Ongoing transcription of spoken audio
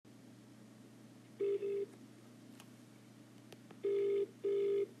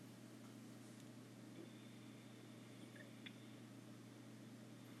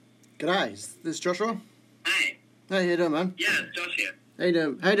G'day, is this Joshua? Hey. Hey, how you doing, man? Yeah, it's Josh here. How you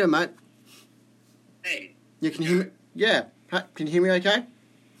doing? How you doing, mate? Hey. Yeah, can you hear me? Yeah. Can you hear me okay?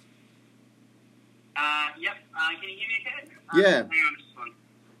 Yep. Can you hear me okay? Yeah. Hang on just one.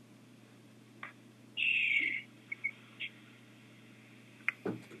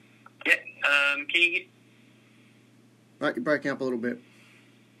 Yeah, can you hear... Right, you're breaking up a little bit.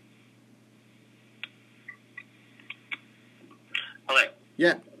 Hello?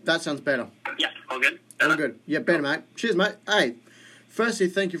 Yeah, that sounds better. Yeah, all good? All good. Yeah, better, mate. Cheers, mate. Hey, firstly,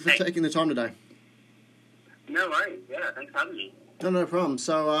 thank you for taking the time today. No worries. Yeah, thanks for having me. No problem.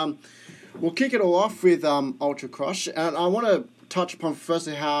 So, we'll kick it all off with Ultra Crush, and I want to touch upon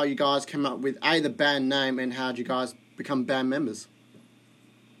firstly how you guys came up with the band name and how did you guys become band members.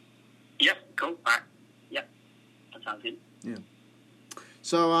 Yep, cool. All right. Yep, that sounds good. Yeah.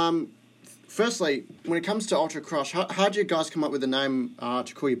 So, firstly, when it comes to Ultra Crush, how did you guys come up with the name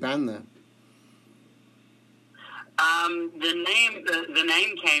to call your band there? The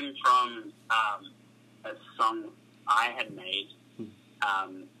name came from a song I had made.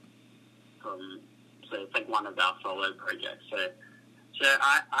 So it's like one of our solo projects. So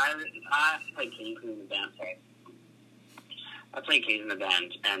I play keys in the band. Sorry, I play keys in the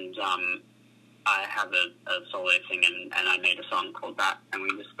band, and I have a solo thing, and I made a song called that, and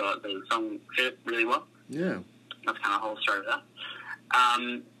we just thought the song fit really well. Yeah, that's kind of the whole story of that.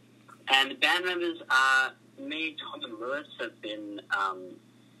 And the band members are me, Tom, and Lewis have been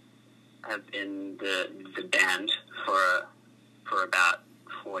the band for about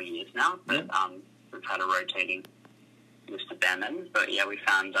 4 years now. But we've had a rotating list of band members. But yeah, we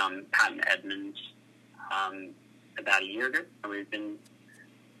found Pat and Edmund about a year ago, and we've been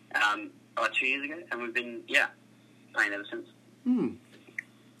 2 years ago, and we've been playing ever since.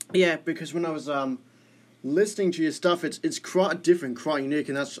 Yeah, because when I was listening to your stuff, it's quite different, quite unique,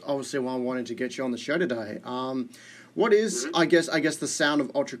 and that's obviously why I wanted to get you on the show today. What is, I guess, the sound of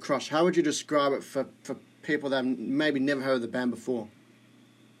Ultra Crush? How would you describe it for people that maybe never heard of the band before?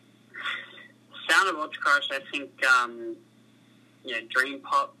 Sound of Ultra Crush, I think, dream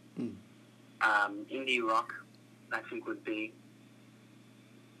pop, indie rock, I think would be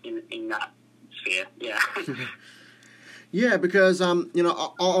in that sphere. Yeah. Yeah, because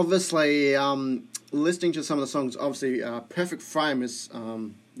obviously, listening to some of the songs, obviously, Perfect Frame is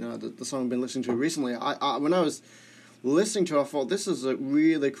the song I've been listening to recently. When I was listening to it, I thought this is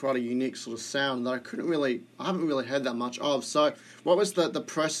quite a unique sort of sound that I haven't really heard that much of. So, what was the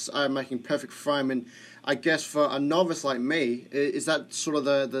process of making Perfect Frame? And I guess for a novice like me, is that sort of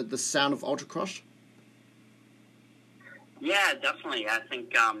the sound of Ultra Crush? Yeah, definitely. I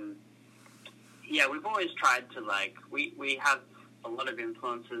think, we've always tried to, we have a lot of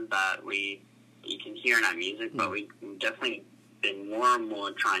influences that you can hear in our music, but we've definitely been more and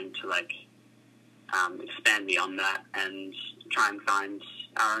more trying to, expand beyond that and try and find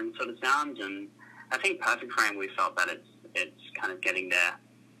our own sort of sound. And I think Perfect Frame, we felt that it's kind of getting there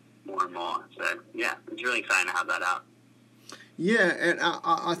more and more. So, yeah, it's really exciting to have that out. Yeah, and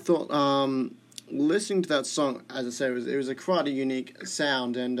I thought... listening to that song, as I said, it was quite a unique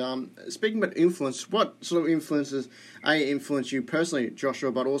sound. And speaking about influence, what sort of influences influenced you personally,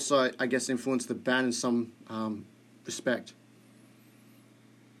 Joshua, but also, I guess, influenced the band in some respect?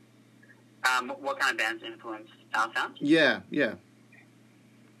 What kind of bands influenced our sound? Yeah.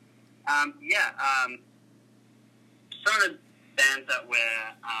 Some of the bands that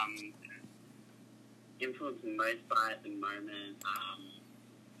we're influenced most by at the moment,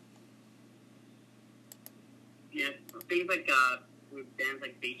 things like with bands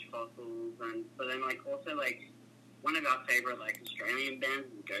like Beach Fossils, but then also one of our favorite Australian bands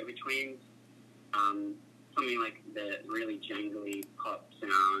is Go Betweens. Something like the really jangly pop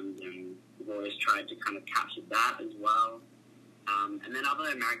sound, and we've always tried to kind of capture that as well. And then other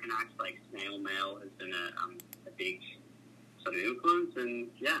American acts like Snail Mail has been a big sort of influence, and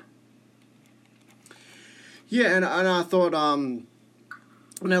and I thought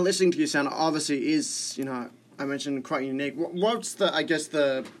now listening to your sound obviously is I mentioned quite unique. What's the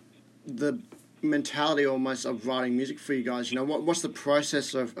mentality almost of writing music for you guys? What's the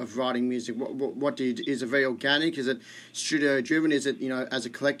process of writing music? Is it very organic? Is it studio driven? Is it as a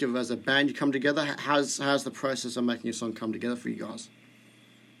collective, as a band, you come together? How's the process of making a song come together for you guys?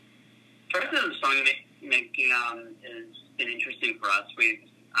 The process of song making has been interesting for us. We've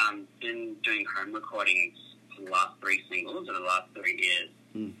been doing home recordings for the last 3 singles or the last 3 years.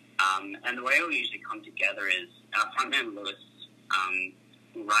 And the way it will usually come together is our frontman Lewis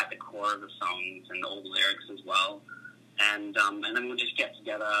will write the core of the songs and all the lyrics as well, and then we'll just get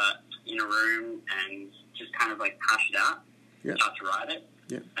together in a room and just kind of hash it out, start to write it.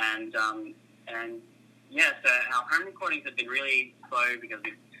 Yeah. And yeah, so our home recordings have been really slow because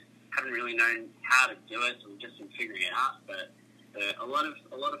we haven't really known how to do it, so we've just been figuring it out. But a lot of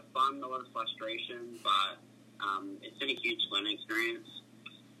fun, a lot of frustration, but it's been a huge learning experience.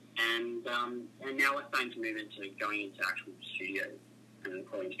 And now we're starting to move into going into actual studios and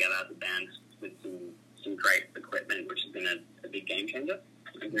recording together as a band with some great equipment, which has been a big game changer.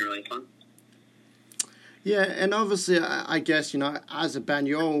 It's been really fun. Yeah, and obviously, I guess, as a band,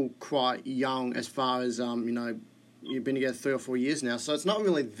 you're all quite young as far as, you've been together 3 or 4 years now, so it's not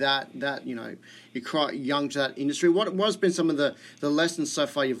really that you're quite young to that industry. What has been some of the lessons so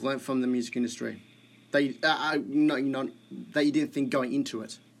far you've learned from the music industry that that you didn't think going into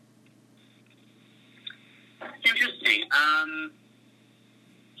it? It's interesting. I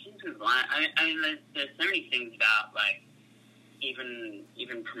mean, there's so many things about, like, even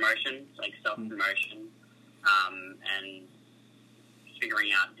promotion, like self-promotion, and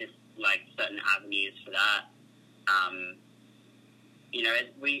figuring out just, like, certain avenues for that.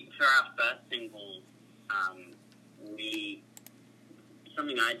 For our first single,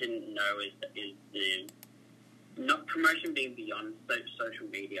 something I didn't know is the not promotion being beyond social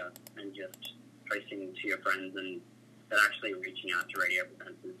media and just posting to your friends, and but actually reaching out to radio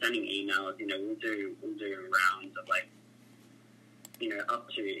presenters and sending emails. We'll do rounds of, like, up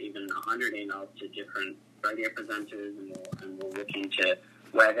to even 100 emails to different radio presenters, and we'll look into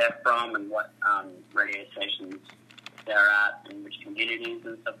where they're from and what radio stations they're at and which communities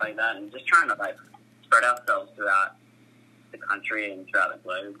and stuff like that, and just trying to, like, spread ourselves throughout the country and throughout the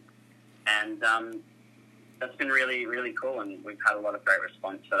globe. And that's been really, really cool, and we've had a lot of great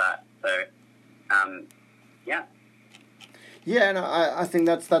response for that. So, yeah. Yeah, and I think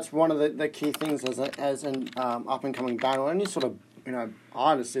that's one of the key things as an up and coming band or any sort of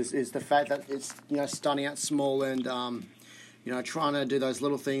artist is the fact that it's starting out small and trying to do those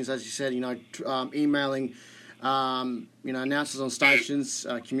little things, as you said, emailing announcers on stations,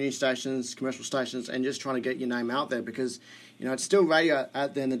 community stations, commercial stations, and just trying to get your name out there, because it's still radio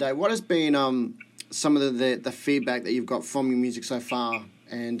at the end of the day. What has been some of the feedback that you've got from your music so far,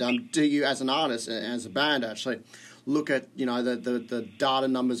 and do you, as an artist, as a band, actually look at the data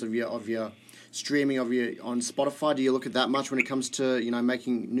numbers of your streaming of your on Spotify? Do you look at that much when it comes to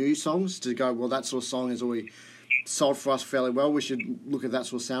making new songs, to go, well, that sort of song has already sold for us fairly well, we should look at that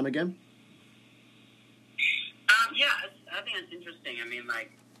sort of sound again? Yeah, I think that's interesting. I mean,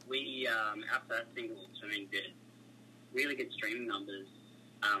 like, we our first single, Swimming, did really good streaming numbers.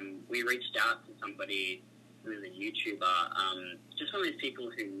 We reached out to somebody who is a YouTuber, just one of these people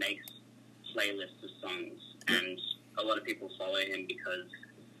who makes playlists of songs, and a lot of people follow him because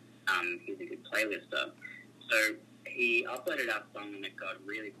he's a good playlister. So he uploaded our song, and it got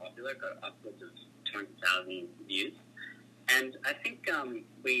really popular. It got upwards of 200,000 views. And I think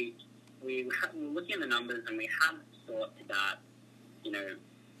we were looking at the numbers, and we had thought about,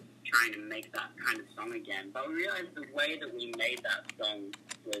 trying to make that kind of song again. But we realized the way that we made that song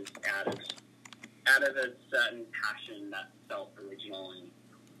was out of a certain passion that felt original,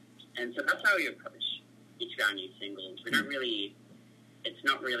 and so that's how we approach each of our new singles. We don't really, it's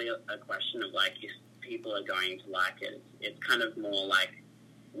not really a question of, like, if people are going to like it. It's kind of more like,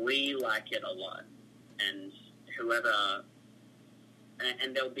 we like it a lot, and whoever,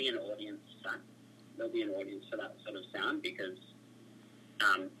 and there'll be an audience for that. There'll be an audience for that sort of sound because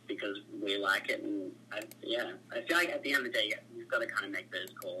we like it, and I feel like at the end of the day, you've got to kind of make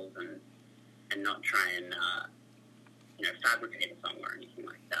those calls and not try and fabricate a song or anything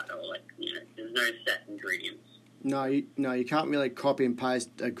like that, or, like, there's no set ingredients. No, you can't really copy and paste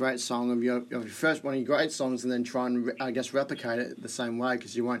a great song of your first one of your great songs and then try and replicate it the same way,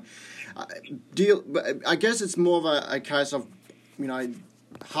 because you won't. I guess it's more of a case of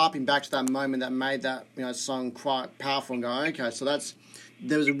harping back to that moment that made that song quite powerful, and going, okay, so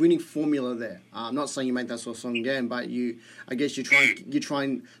there was a winning formula there. I'm not saying you make that sort of song again, but you try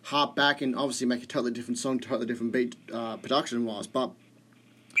and harp back and obviously make a totally different song, totally different beat, production wise, but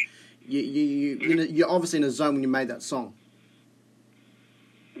you're obviously in a zone when you made that song.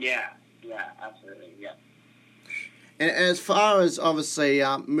 Yeah, absolutely, yeah. And as far as obviously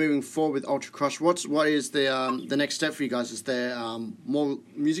moving forward with Ultra Crush, what is the next step for you guys? Is there more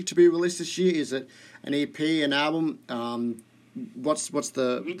music to be released this year? Is it an EP, an album? What's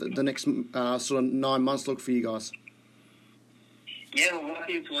the next sort of 9 months look for you guys? Yeah, we're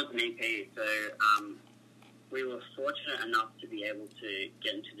working towards an EP. So we were fortunate enough to be able to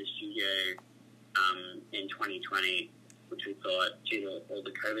get into the studio in 2020, which we thought, due to all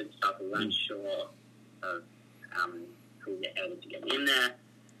the COVID stuff, we weren't sure of who we were able to get in there.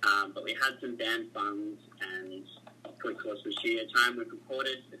 But we had some band funds, and through the course of this year time, we've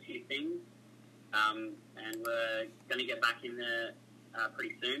recorded a few things, and we're going to get back in there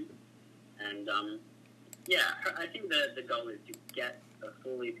pretty soon. And yeah, I think the goal is to get a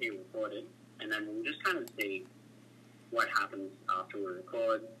full EP recorded, and then we'll just kind of see what happens after we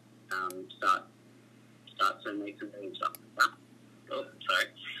record. Start to make some new stuff. Oh, sorry.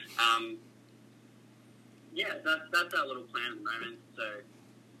 Yeah, that's our little plan at the moment. So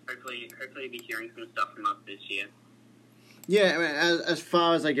hopefully you'll be hearing some stuff from us this year. Yeah, I mean, as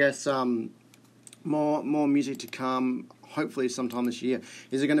far as I guess more music to come, hopefully sometime this year.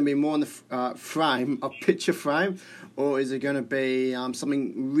 Is it going to be more in the frame, a picture frame, or is it going to be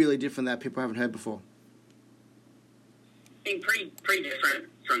something really different that people haven't heard before? I think pretty different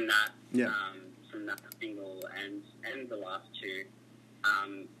from that. Yeah. From that single and the last two.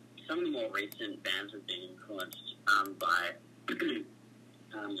 Some of the more recent bands have been influenced by.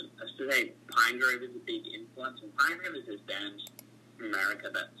 I should say Pine Grove is a big influence. And Pine Grove is this band from America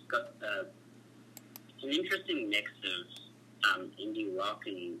that's got an interesting mix of indie rock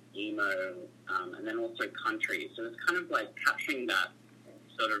and emo, and then also country. So it's kind of like capturing that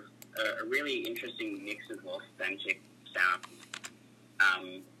sort of a really interesting mix of authentic sounds.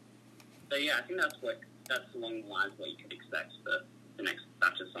 So yeah, I think that's along the lines of what you could expect for the next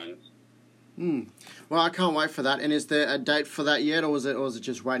batch of songs. Well, I can't wait for that. And is there a date for that yet, or is it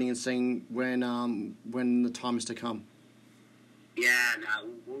just waiting and seeing when the time is to come? Yeah, no,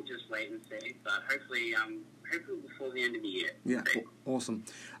 we'll just wait and see. But hopefully before the end of the year. Yeah, awesome.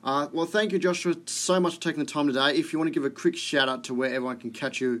 Well, thank you, Joshua, so much for taking the time today. If you want to give a quick shout out to where everyone can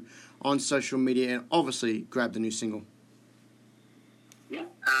catch you on social media, and obviously grab the new single.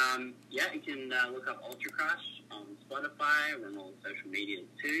 Yeah, you can look up Ultra Crush on Spotify. We're on all social media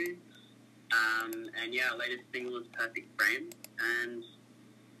too. And yeah, our latest single is Perfect Frame. And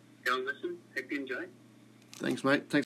go and listen. Hope you enjoy. Thanks, mate. Thanks.